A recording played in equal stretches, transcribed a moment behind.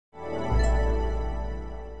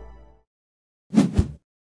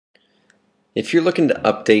If you're looking to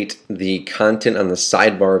update the content on the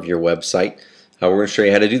sidebar of your website, we're going to show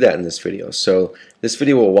you how to do that in this video. So this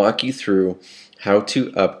video will walk you through how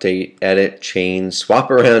to update, edit, change,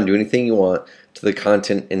 swap around, do anything you want to the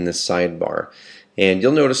content in the sidebar. And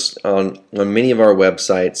you'll notice on many of our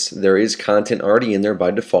websites there is content already in there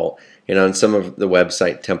by default, and on some of the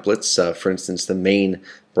website templates, for instance the main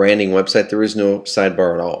branding website, there is no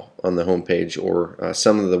sidebar at all on the home page, or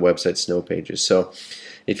some of the website's no pages. So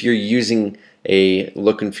if you're using a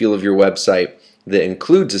look and feel of your website that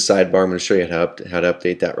includes a sidebar, I'm going to show you how to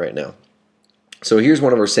update that right now. So here's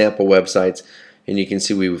one of our sample websites, and you can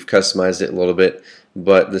see we've customized it a little bit,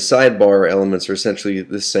 but the sidebar elements are essentially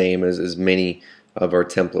the same as many of our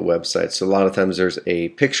template websites. So a lot of times there's a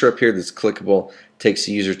picture up here that's clickable, takes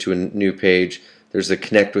the user to a new page. There's a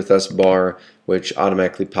connect with us bar, which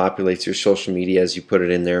automatically populates your social media as you put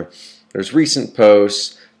it in there. There's recent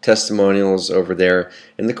posts, testimonials over there,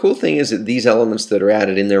 and the cool thing is that these elements that are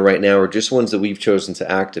added in there right now are just ones that we've chosen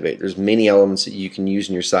to activate. There's many elements that you can use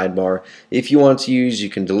in your sidebar. If you want to use, you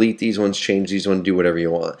can delete these ones, change these ones, do whatever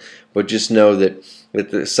you want. But just know that the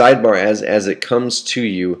sidebar as it comes to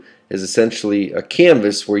you is essentially a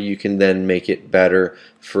canvas where you can then make it better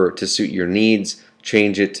to suit your needs,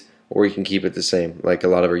 change it, or you can keep it the same like a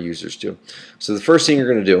lot of our users do. So the first thing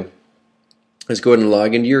you're going to do is go ahead and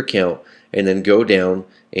log into your account, and then go down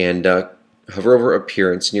and hover over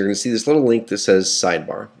appearance, and you're going to see this little link that says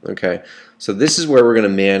sidebar. Okay, so this is where we're going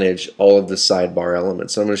to manage all of the sidebar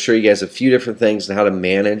elements. So I'm going to show you guys a few different things on how to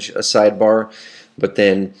manage a sidebar, but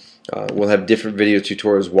then we'll have different video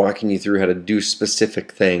tutorials walking you through how to do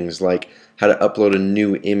specific things, like how to upload a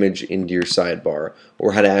new image into your sidebar,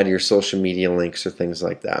 or how to add your social media links or things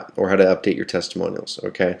like that, or how to update your testimonials.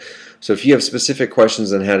 Okay, so if you have specific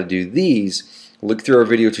questions on how to do these, look through our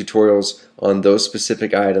video tutorials on those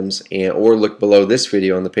specific items, or look below this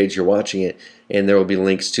video on the page you're watching it, and there will be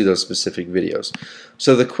links to those specific videos.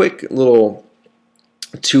 So the quick little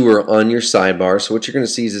tour on your sidebar, so what you're going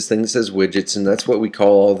to see is this thing that says widgets, and that's what we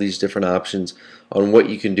call all these different options on what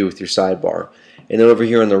you can do with your sidebar. And then over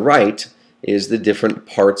here on the right is the different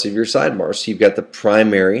parts of your sidebar. So you've got the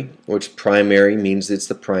primary, which primary means it's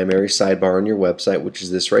the primary sidebar on your website, which is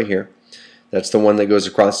this right here. That's the one that goes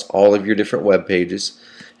across all of your different web pages.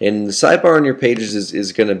 And the sidebar on your pages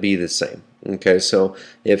is going to be the same. Okay, so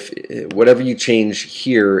if whatever you change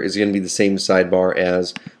here is going to be the same sidebar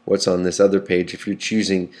as what's on this other page if you're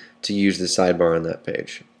choosing to use the sidebar on that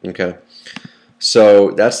page. Okay, so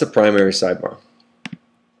that's the primary sidebar.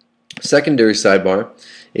 Secondary sidebar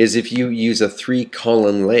is if you use a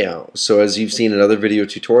 3-column layout. So as you've seen in other video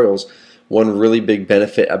tutorials, one really big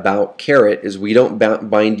benefit about Carrot is we don't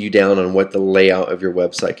bind you down on what the layout of your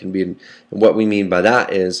website can be. And what we mean by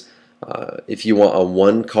that is if you want a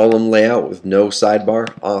 1-column layout with no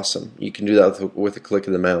sidebar, awesome. You can do that with a click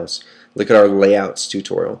of the mouse. Look at our layouts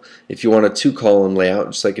tutorial. If you want a 2-column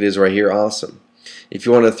layout, just like it is right here, awesome. If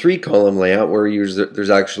you want a 3-column layout where there's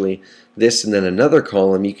actually this and then another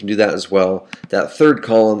column, you can do that as well. That third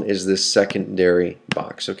column is this secondary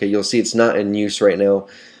box. Okay, you'll see it's not in use right now,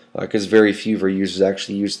 because very few of our users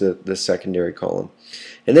actually use the secondary column.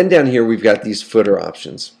 And then down here we've got these footer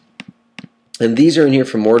options, and these are in here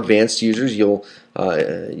for more advanced users.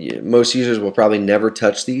 Most users will probably never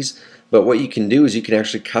touch these, but what you can do is you can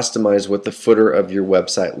actually customize what the footer of your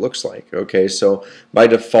website looks like. Okay, so by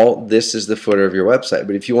default this is the footer of your website,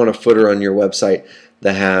 but if you want a footer on your website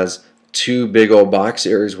that has 2 big old box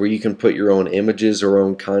areas where you can put your own images or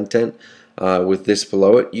own content, with this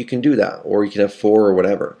below it, you can do that, or you can have 4 or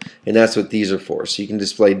whatever, and that's what these are for. So you can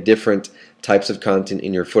display different types of content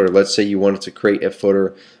in your footer. Let's say you wanted to create a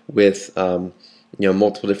footer with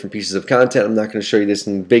multiple different pieces of content. I'm not going to show you this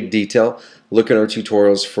in big detail. Look at our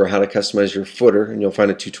tutorials for how to customize your footer, and you'll find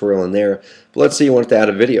a tutorial in there. But let's say you want to add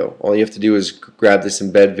a video. All you have to do is grab this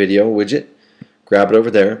embed video widget, grab it over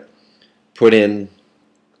there, put in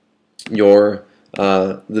your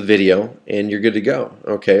the video, and you're good to go.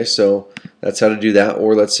 Okay, so that's how to do that.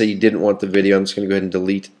 Or let's say you didn't want the video. I'm just going to go ahead and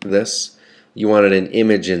delete this. You wanted an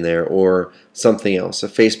image in there or something else, a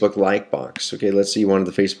Facebook like box. Okay, let's say you wanted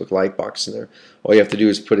the Facebook like box in there. All you have to do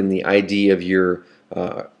is put in the ID of your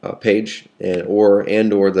page or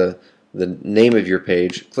the name of your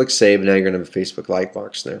page. Click save, and now you're going to have a Facebook like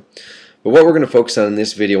box in there. But what we're going to focus on in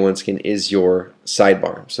this video once again is your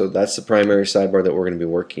sidebar. So that's the primary sidebar that we're going to be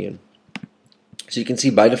working in. So you can see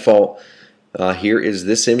by default here is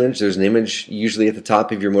this image. There's an image usually at the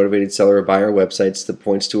top of your motivated seller or buyer websites that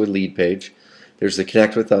points to a lead page. There's the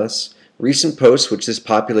connect with us, recent posts, which this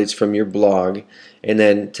populates from your blog, and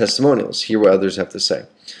then testimonials. Hear what others have to say.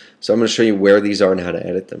 So I'm going to show you where these are and how to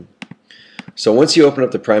edit them. So once you open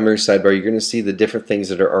up the primary sidebar, you're going to see the different things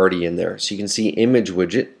that are already in there. So you can see image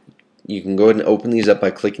widget. You can go ahead and open these up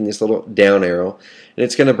by clicking this little down arrow, and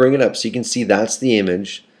it's going to bring it up. So you can see that's the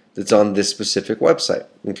image that's on this specific website.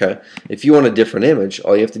 Okay. If you want a different image,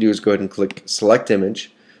 all you have to do is go ahead and click select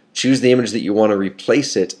image, choose the image that you want to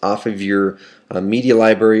replace it off of your media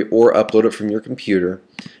library or upload it from your computer,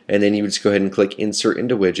 and then you would just go ahead and click insert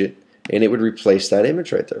into widget, and it would replace that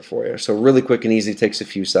image right there for you. So really quick and easy, takes a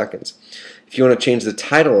few seconds. If you want to change the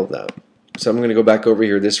title of that, so I'm going to go back over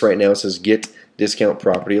here. This right now says get discount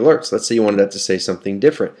property alerts. Let's say you wanted that to say something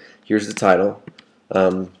different. Here's the title.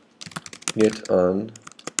 Get on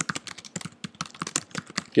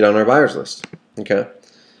our buyers list. Okay.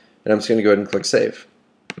 And I'm just going to go ahead and click save.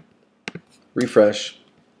 Refresh.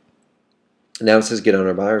 Now it says get on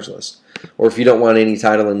our buyers list. Or if you don't want any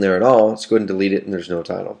title in there at all, let's go ahead and delete it and there's no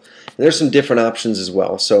title. And there's some different options as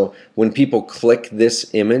well. So when people click this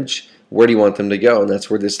image, where do you want them to go? And that's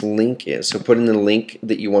where this link is. So put in the link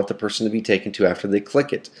that you want the person to be taken to after they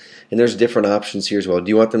click it. And there's different options here as well. Do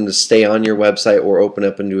you want them to stay on your website or open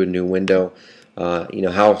up into a new window? You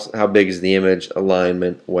know, how big is the image,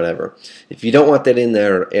 alignment, whatever. If you don't want that in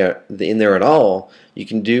there at all, you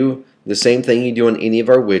can do the same thing you do on any of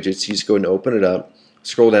our widgets. You just go and open it up,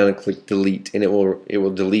 scroll down and click delete, and it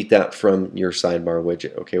will delete that from your sidebar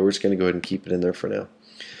widget. Okay, we're just going to go ahead and keep it in there for now.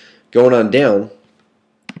 Going on down,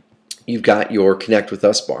 you've got your Connect with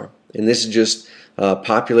Us bar, and this is just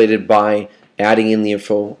populated by adding in the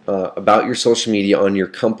info about your social media on your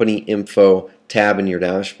company info tab in your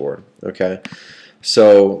dashboard. Okay,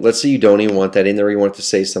 so let's say you don't even want that in there, you want it to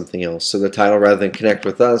say something else. So the title, rather than Connect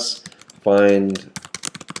with Us, find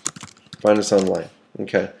us online.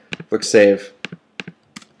 Okay, click save,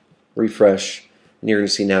 refresh, and you're going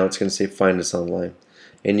to see now it's going to say find us online.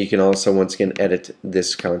 And you can also once again edit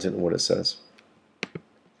this content and what it says.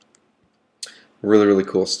 Really, really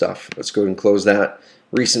cool stuff. Let's go ahead and close that.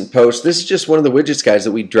 Recent post. This is just one of the widgets, guys,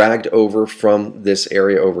 that we dragged over from this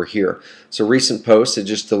area over here. So recent post, it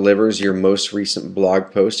just delivers your most recent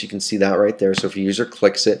blog post. You can see that right there. So if a user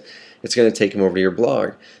clicks it, it's going to take them over to your blog.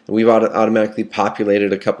 And we've automatically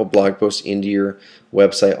populated a couple blog posts into your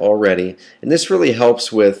website already. And this really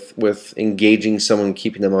helps with engaging someone,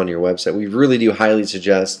 keeping them on your website. We really do highly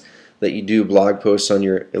suggest that you do blog posts on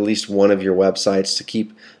at least one of your websites to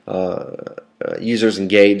keep users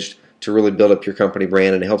engaged, to really build up your company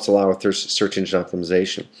brand, and it helps allow with search engine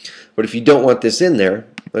optimization. But if you don't want this in there,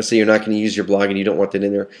 let's say you're not going to use your blog and you don't want that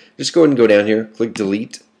in there, just go ahead and go down here, click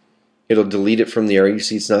delete. It'll delete it from the area. You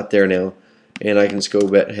see it's not there now. And I can just go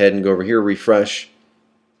ahead and go over here, refresh,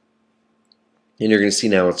 and you're going to see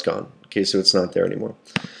now it's gone. Okay, so it's not there anymore.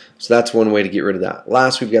 So that's one way to get rid of that.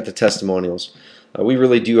 Last, we've got the testimonials. We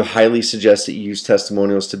really do highly suggest that you use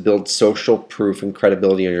testimonials to build social proof and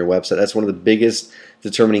credibility on your website. That's one of the biggest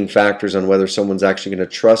determining factors on whether someone's actually going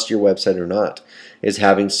to trust your website or not, is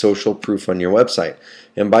having social proof on your website.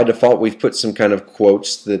 And by default, we've put some kind of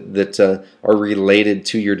quotes that are related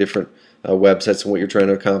to your different websites and what you're trying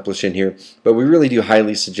to accomplish in here. But we really do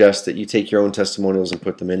highly suggest that you take your own testimonials and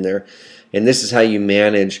put them in there. And this is how you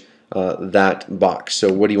manage that box.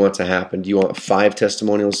 So what do you want to happen? Do you want 5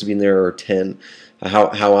 testimonials to be in there or 10?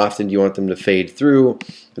 How often do you want them to fade through?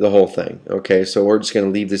 The whole thing. Okay, so we're just going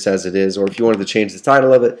to leave this as it is, or if you wanted to change the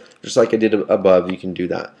title of it, just like I did above, you can do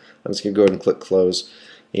that. I'm just going to go ahead and click close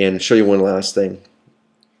and show you one last thing.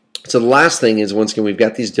 So the last thing is, once again, we've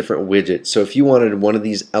got these different widgets. So if you wanted one of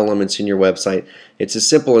these elements in your website, it's as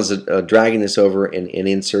simple as dragging this over and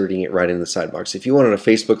inserting it right in the sidebar. So if you wanted a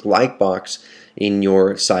Facebook like box in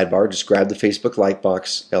your sidebar, just grab the Facebook like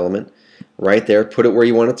box element right there, put it where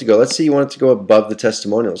you want it to go. Let's say you want it to go above the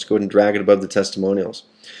testimonials. Go ahead and drag it above the testimonials.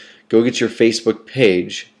 Go get your Facebook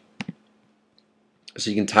page, so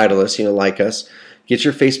you can title us, like us. Get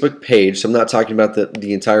your Facebook page. So I'm not talking about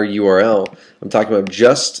the entire URL. I'm talking about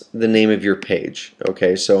just the name of your page.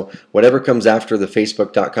 Okay, so whatever comes after the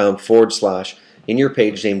facebook.com/ in your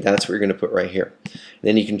page name, that's what you're going to put right here.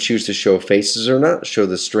 Then you can choose to show faces or not, show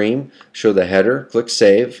the stream, show the header, click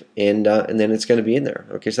save, and then it's going to be in there.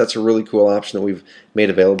 Okay, so that's a really cool option that we've made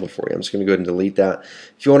available for you. I'm just going to go ahead and delete that.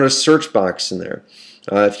 If you want a search box in there,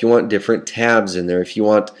 if you want different tabs in there, if you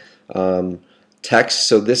want text,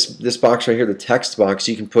 so this box right here, the text box,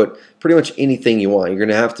 you can put pretty much anything you want. You're going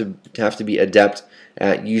to have to be adept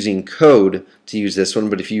at using code to use this one,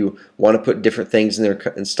 but if you want to put different things in there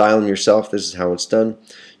and style them yourself, this is how it's done.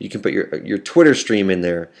 You can put your Twitter stream in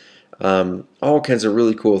there, all kinds of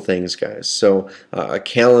really cool things, guys. So a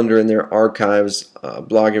calendar in there, archives,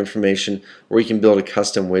 blog information, or you can build a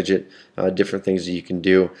custom widget, different things that you can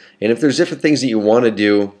do. And if there's different things that you want to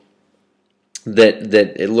do that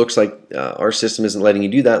it looks like our system isn't letting you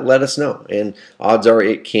do that, let us know, and odds are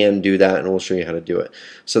it can do that, and we'll show you how to do it.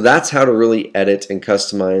 So that's how to really edit and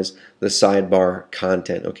customize the sidebar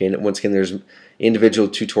content. Okay, and once again, there's individual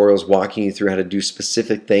tutorials walking you through how to do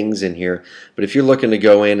specific things in here, but if you're looking to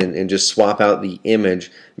go in and just swap out the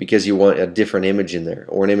image because you want a different image in there,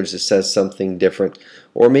 or an image that says something different,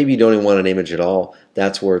 or maybe you don't even want an image at all,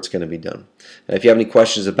 that's where it's going to be done. If you have any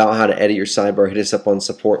questions about how to edit your sidebar, hit us up on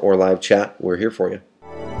support or live chat. We're here for you.